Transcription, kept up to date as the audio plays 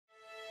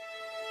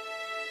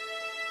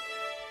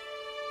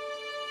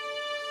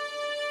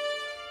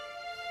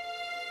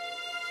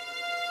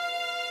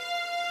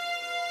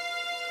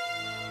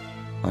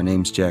My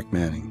name's Jack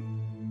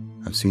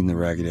Manning. I've seen the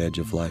ragged edge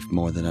of life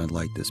more than I'd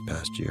like this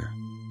past year.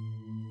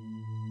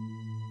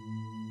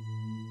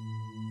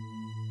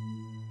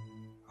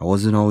 I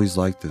wasn't always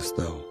like this,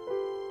 though.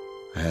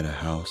 I had a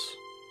house,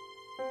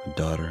 a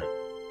daughter,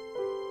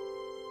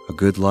 a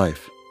good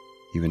life,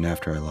 even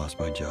after I lost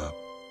my job.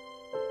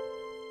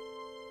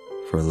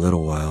 For a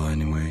little while,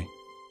 anyway.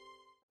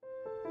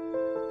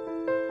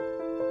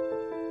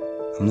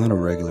 I'm not a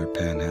regular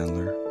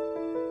panhandler,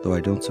 though I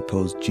don't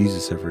suppose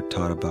Jesus ever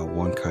taught about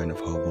one kind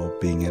of hobo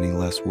being any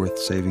less worth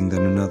saving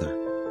than another.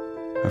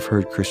 I've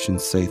heard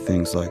Christians say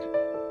things like,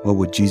 "What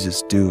would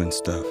Jesus do?" and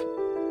stuff.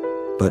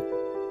 But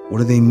what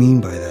do they mean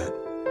by that?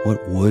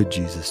 What would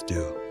Jesus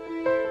do?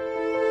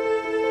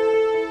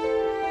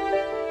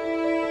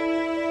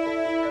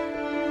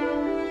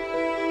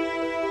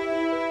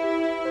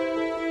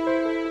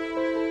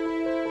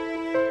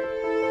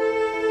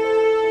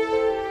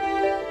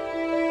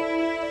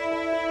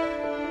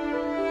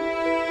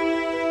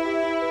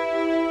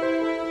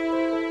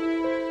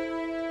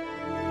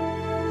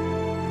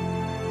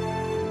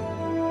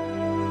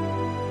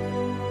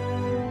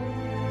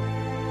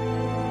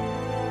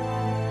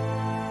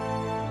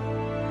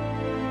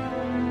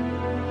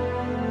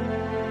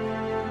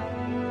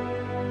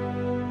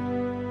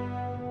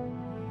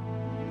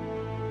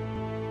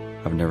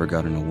 I've never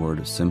gotten a word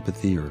of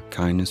sympathy or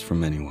kindness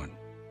from anyone.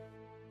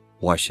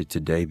 Why should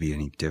today be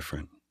any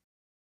different?